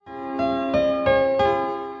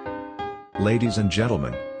Ladies and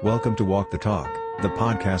gentlemen, welcome to Walk the Talk, the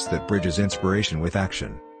podcast that bridges inspiration with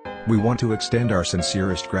action. We want to extend our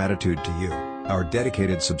sincerest gratitude to you, our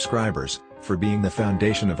dedicated subscribers, for being the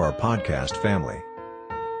foundation of our podcast family.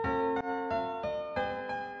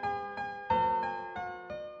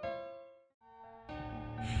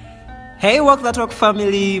 Hey, Walk the Talk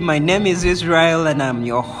family, my name is Israel and I'm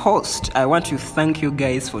your host. I want to thank you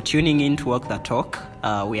guys for tuning in to Walk the Talk.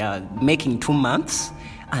 We are making 2 months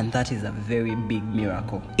and that is a very big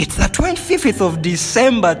miracle. It's the 25th of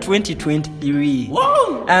December 2023.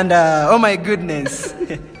 Whoa! And oh my goodness,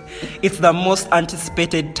 it's the most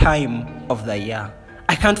anticipated time of the year.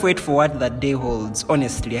 I can't wait for what that day holds.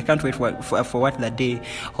 Honestly, I can't wait for what that day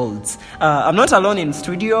holds. I'm not alone in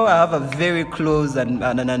studio. I have a very close and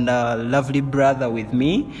lovely brother with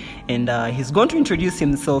me, and he's going to introduce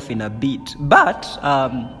himself in a bit. But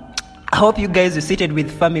I hope you guys are seated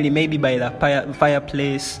with family, maybe by the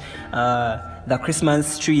fireplace. The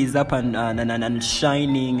Christmas tree is up and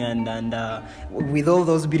shining and with all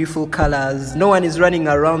those beautiful colors. No one is running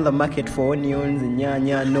around the market for onions and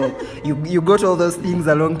nyanya. No, you got all those things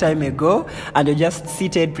a long time ago and you're just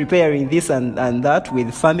seated preparing this and that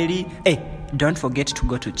with family. Hey, don't forget to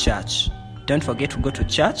go to church. Don't forget to go to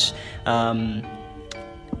church.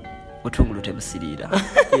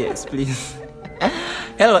 Yes, please.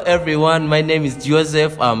 Hello everyone, my name is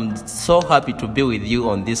Joseph. I'm so happy to be with you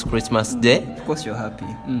on this Christmas day. Of course you're happy.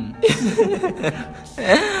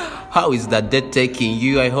 How is that day taking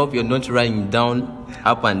you? I hope you're not running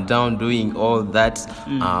up and down, doing all that.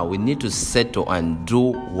 We need to settle and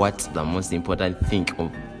do what's the most important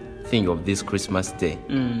thing of this Christmas day.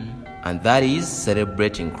 And that is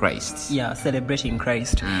celebrating Christ. Yeah, celebrating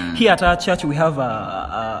Christ. Here at our church, we have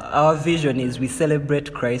our vision is we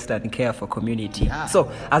celebrate Christ and care for community. Yeah.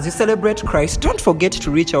 So as you celebrate Christ, don't forget to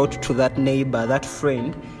reach out to that neighbor, that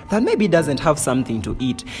friend that maybe doesn't have something to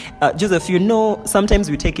eat. Joseph, you know, sometimes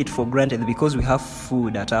we take it for granted because we have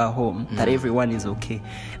food at our home that everyone is okay.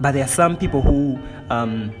 But there are some people who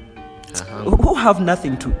have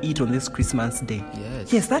nothing to eat on this Christmas day.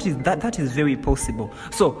 Yes, that is very possible.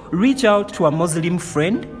 So reach out to a Muslim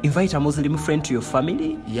friend, invite a Muslim friend to your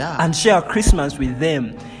family, and share Christmas with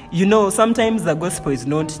them. You know, sometimes the gospel is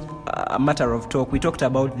not a matter of talk. We talked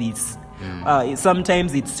about this.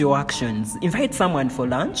 Sometimes it's your actions. Invite someone for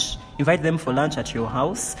lunch. Invite them for lunch at your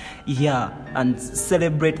house. And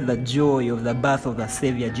celebrate the joy of the birth of the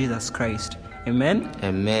Savior, Jesus Christ. Amen?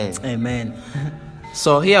 Amen.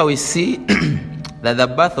 So here we see that the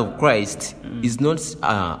birth of Christ is not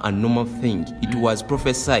a normal thing. It was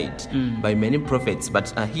prophesied by many prophets.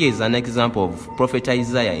 But here is an example of Prophet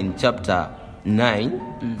Isaiah in chapter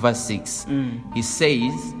 9, verse 6. He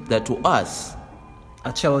says that to us,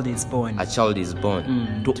 a child is born.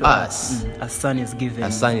 To us, a son is given.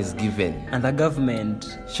 And the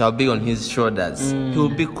government shall be on his shoulders. He will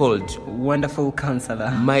be called Wonderful Counselor,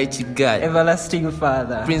 Mighty God, Everlasting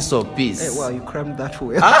Father, Prince of Peace. Hey, wow, you crammed that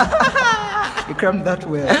well. You crammed that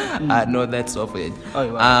well. No, that's off it.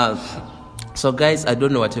 Oh, wow. So guys, I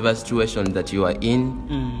don't know whatever situation that you are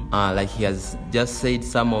in. Like he has just said,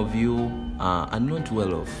 some of you are not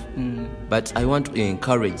well off. But I want to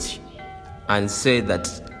encourage and say that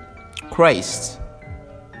Christ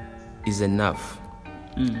is enough.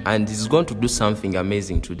 And he's going to do something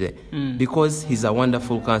amazing today because he's a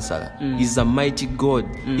wonderful counselor. He's a mighty God.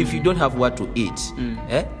 If you don't have what to eat,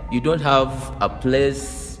 you don't have a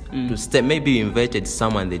place to stay, maybe you invited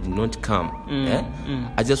someone, they did not come.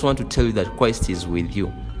 I just want to tell you that Christ is with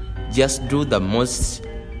you. Just do the most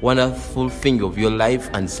wonderful thing of your life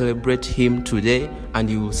and celebrate him today, and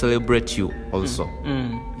he will celebrate you also.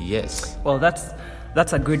 Yes. Well, that's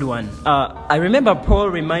a good one. I remember Paul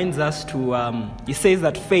reminds us to he says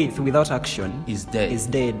that faith without action is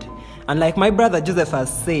dead. And like my brother Joseph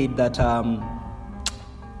has said that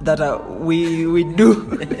we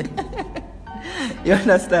do. You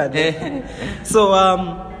understand? So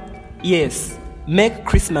yes, make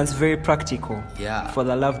Christmas very practical for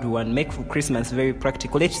the loved one. Make Christmas very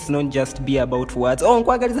practical. Let's not just be about words. No,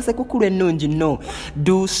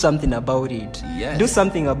 do something about it. Yes. Do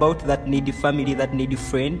something about that needy family, that needy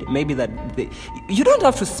friend. Maybe you don't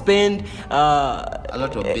have to spend a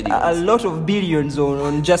lot of billions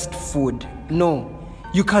on just food. No.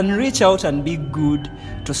 You can reach out and be good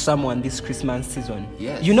to someone this Christmas season.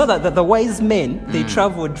 Yes. You know that the wise men, they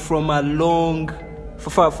traveled from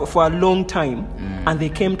for a long time, and they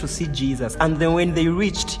came to see Jesus. And then when they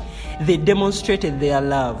reached, they demonstrated their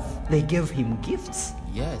love. They gave him gifts.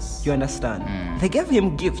 Yes. You understand? They gave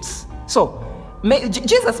him gifts. So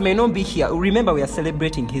Jesus may not be here. Remember, we are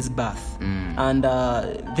celebrating his birth, and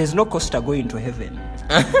there's no coaster going to heaven.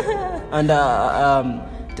 and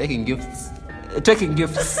Taking gifts. taking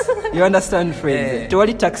gifts. You understand, friends?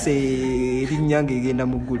 Tewali taxi rinyange igenda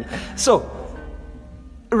mugulu. So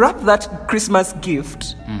wrap that Christmas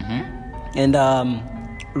gift and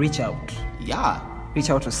reach out. Yeah. Reach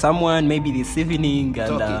out to someone maybe this evening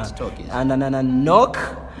and Talk it. and knock.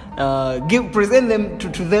 Present them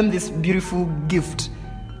to them this beautiful gift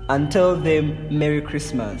and tell them Merry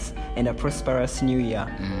Christmas and a prosperous New Year.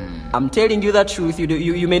 I'm telling you the truth.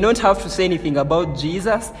 You may not have to say anything about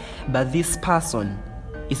Jesus, but this person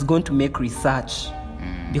is going to make research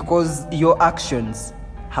because your actions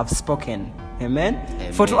have spoken. Amen?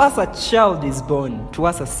 For to us a child is born, to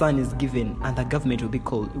us a son is given, and the government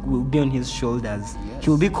will be on his shoulders. He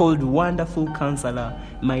will be called Wonderful Counselor,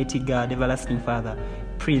 Mighty God, Everlasting Father,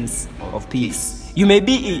 Prince of Peace. You may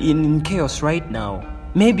be in chaos right now.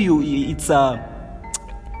 Maybe it's a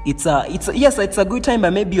good time,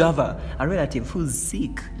 but maybe you have a relative who's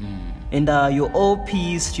sick. And you're all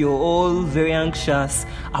pissed, you're all very anxious.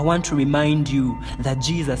 I want to remind you that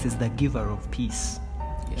Jesus is the giver of peace.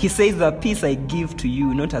 He says, the peace I give to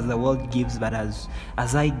you, not as the world gives, but as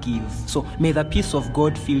I give. So may the peace of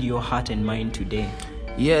God fill your heart and mind today.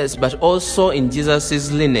 Yes, but also in Jesus'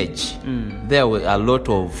 lineage, there were a lot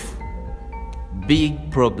of big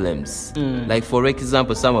problems. Like, for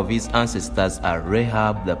example, some of his ancestors are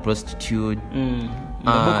Rahab, the prostitute. In the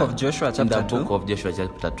book of Joshua chapter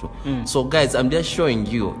 2. So, guys, I'm just showing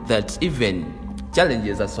you that even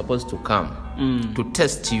challenges are supposed to come to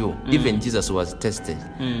test you. Even Jesus was tested.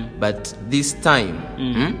 But this time,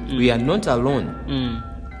 we are not alone.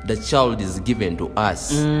 The child is given to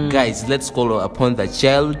us. Guys, let's call upon the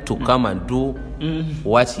child to come and do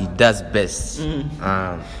what he does best.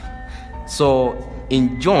 So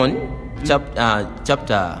in John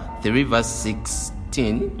chapter 3 verse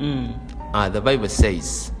 16, the Bible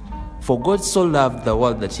says, "For God so loved the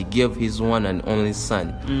world that he gave his one and only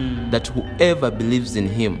Son, that whoever believes in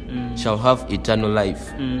him shall have eternal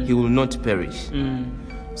life. He will not perish."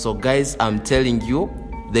 So guys, I'm telling you,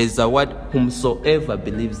 there's a word, whomsoever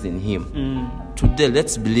believes in him. Today,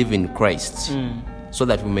 let's believe in Christ so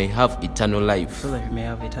that we may have eternal life. So that we may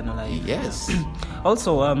have eternal life. Yes.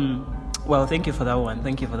 Also, well, thank you for that one.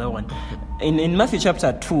 In Matthew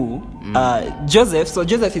chapter 2,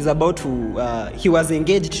 Joseph is about to, he was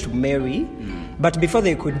engaged to Mary, but before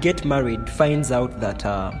they could get married, finds out that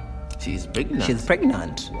She's pregnant. she's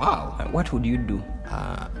pregnant. Wow. What would you do?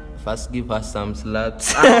 First, give her some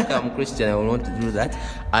slaps. I'm Christian, I will not do that.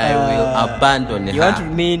 I will abandon her. You want to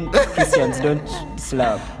mean Christians don't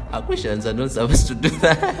slap? Christians are not supposed to do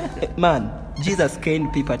that. Man, Jesus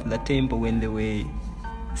caned people at the temple when they were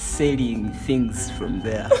selling things from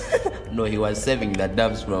there. No, he was saving the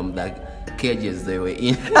doves from the cages they were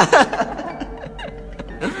in.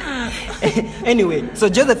 Anyway, so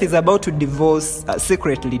Joseph is about to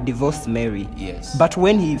secretly divorce Mary. Yes. But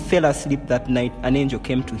when he fell asleep that night, an angel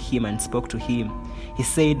came to him and spoke to him. He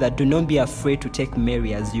said that, "Do not be afraid to take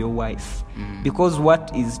Mary as your wife, because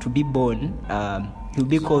what is to be born, he'll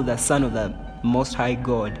be called the Son of the Most High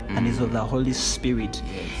God, and is of the Holy Spirit."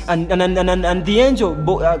 Yes. And the angel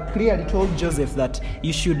clearly told Joseph that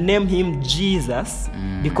you should name him Jesus,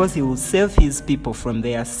 because he will save his people from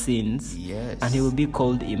their sins. Yes. And he will be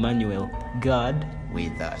called Emmanuel, God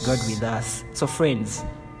With us. God with us. So friends,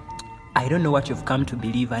 I don't know what you've come to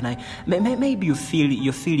believe, and maybe you're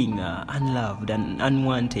feeling unloved and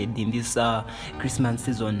unwanted in this Christmas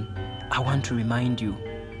season. I want to remind you,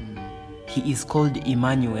 he is called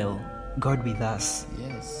Emmanuel, God with us.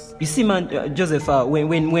 Yes. You see, man, Joseph,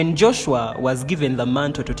 when Joshua was given the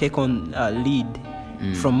mantle to take on lead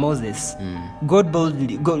from Moses, God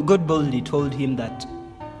boldly told him that,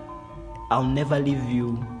 "I'll never leave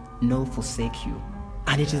you nor forsake you."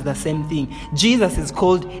 And it is the same thing. Jesus is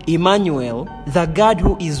called Emmanuel, the God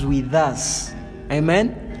who is with us.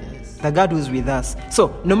 Amen? Yes. The God who is with us.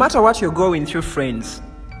 So, no matter what you're going through, friends,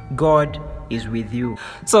 God is with you.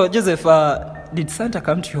 So, Joseph, did Santa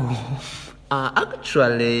come to your home?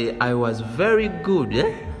 Actually, I was very good,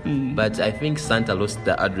 but I think Santa lost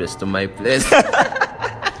the address to my place.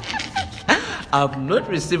 I've not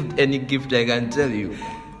received any gift, I can tell you.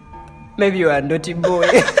 Maybe you are a naughty boy.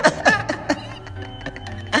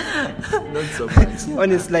 Not so much.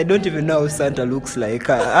 Honestly, I don't even know how Santa looks like.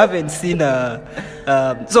 I haven't seen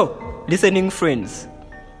so, listening friends,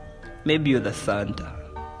 maybe you're the Santa.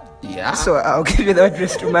 Yeah. So I'll give you the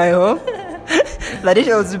address to my home. The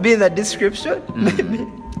details will be in the description.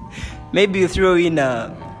 Maybe you throw in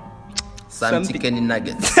some chicken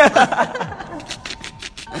nuggets.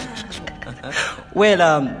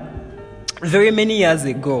 Well, very many years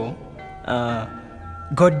ago,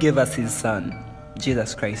 God gave us his son.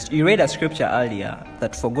 Jesus Christ. You read a scripture earlier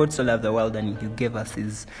that for God so loved the world and he gave us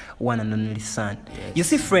his one and only son. Yes. You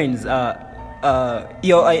see, friends,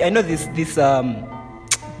 I know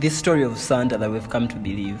this story of Santa that we've come to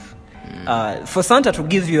believe. For Santa to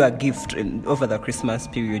give you a gift over the Christmas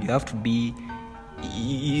period,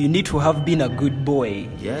 you need to have been a good boy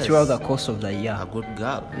throughout the course of the year. A good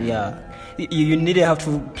girl. Yeah. You need to have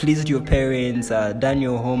to please your parents, done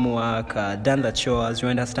your homework, done the chores. You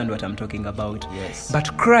understand what I'm talking about? Yes.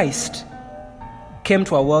 But Christ came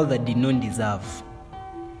to a world that did not deserve.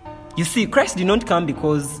 You see, Christ did not come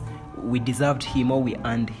because we deserved him or we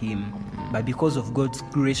earned him, but because of God's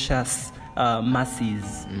gracious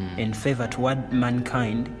mercies and favor toward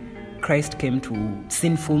mankind, Christ came to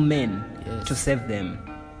sinful men to save them.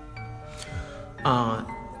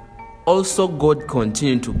 Also, God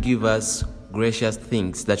continued to give us gracious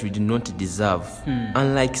things that we do not deserve.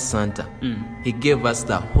 Unlike Santa, he gave us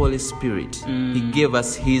the Holy Spirit. He gave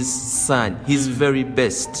us his son, his very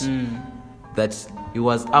best. That he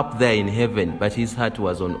was up there in heaven, but his heart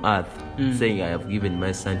was on earth, saying, I have given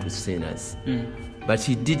my son to sinners. But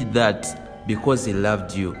he did that because he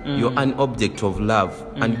loved you. You're an object of love,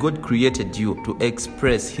 and God created you to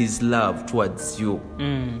express his love towards you.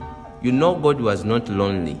 You know, God was not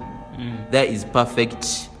lonely. There is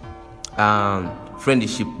perfect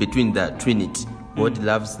friendship between the Trinity. God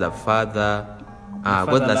loves the Father.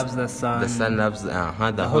 God loves the Son. The Son loves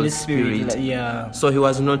the Holy Spirit. Yeah. So he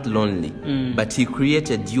was not lonely, but he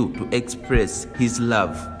created you to express his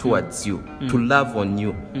love towards you, to love on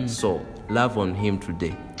you. So love on him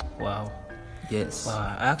today. Wow. Yes.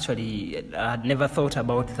 Wow. Actually, I had never thought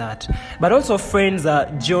about that. But also, friends,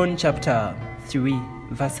 John chapter 3,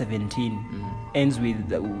 verse 17 ends with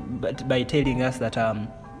by telling us that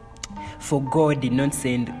for God did not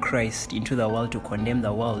send Christ into the world to condemn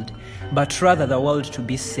the world, but rather the world to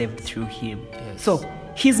be saved through him. Yes. So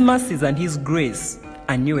his mercies and his grace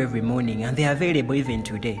are new every morning, and they are available even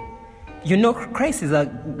today. You know, Christ is our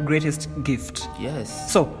greatest gift. Yes.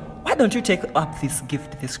 So why don't you take up this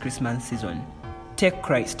gift this Christmas season? Take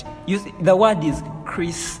Christ. The word is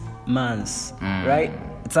Christmas, right?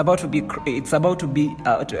 It's about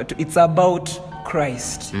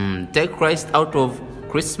Christ. Take Christ out of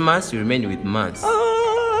Christmas, you remain with mass.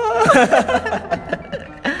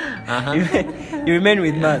 You remain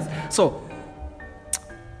with mass. So,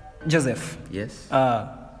 Joseph. Yes.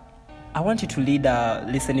 I want you to lead our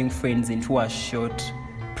listening friends into a short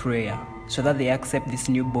prayer so that they accept this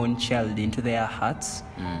newborn child into their hearts.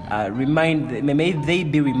 May they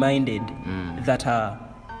be reminded that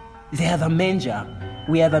they are the manger.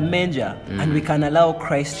 We are the manger, and we can allow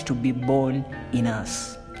Christ to be born in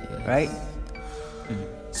us. Yes. Right?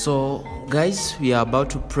 So, guys, we are about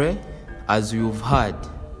to pray. As you've heard,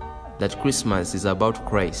 that Christmas is about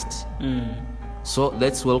Christ. So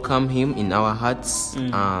let's welcome him in our hearts,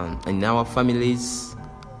 in our families.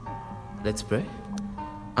 Let's pray.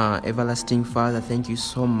 Everlasting Father, thank you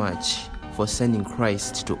so much for sending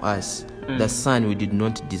Christ to us, the Son we did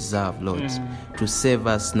not deserve, Lord, to save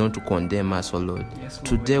us, not to condemn us, oh Lord. Yes, Lord.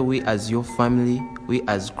 Today we as your family, we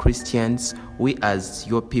as Christians, we as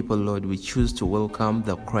your people, Lord, we choose to welcome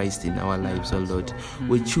the Christ in our lives, oh Lord.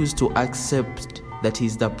 We choose to accept that he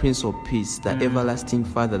is the Prince of Peace, the everlasting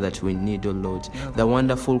Father that we need, oh Lord, the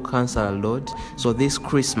wonderful Counselor, Lord. So this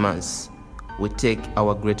Christmas, we take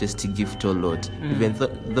our greatest gift, oh Lord. Even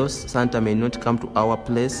though Santa may not come to our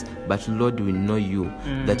place, but Lord, we know you,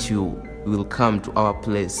 that you will come to our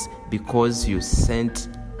place because you sent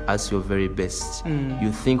us your very best.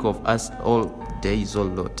 You think of us all days, oh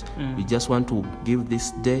Lord. We just want to give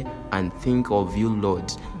this day and think of you,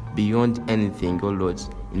 Lord, beyond anything, oh Lord.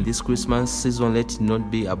 In this Christmas season, let it not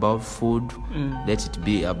be about food, let it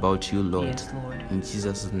be about you, Lord. Yes, Lord. In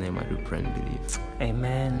Jesus' name I do pray and believe.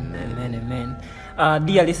 Amen.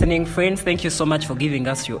 Dear listening friends, thank you so much for giving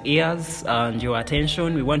us your ears and your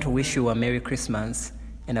attention. We want to wish you a Merry Christmas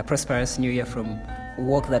and a prosperous New Year from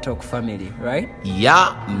Walk the Talk family, right?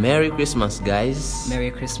 Yeah, Merry Christmas, guys. Merry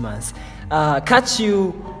Christmas. Catch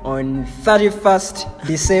you on 31st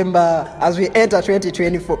December as we enter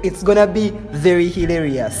 2024. It's gonna be very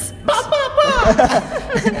hilarious.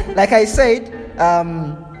 Like I said,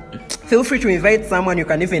 feel free to invite someone. You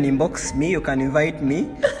can even inbox me. You can invite me.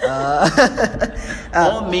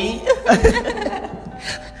 Or me.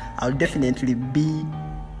 I'll definitely be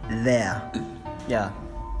there. Yeah.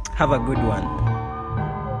 Have a good one.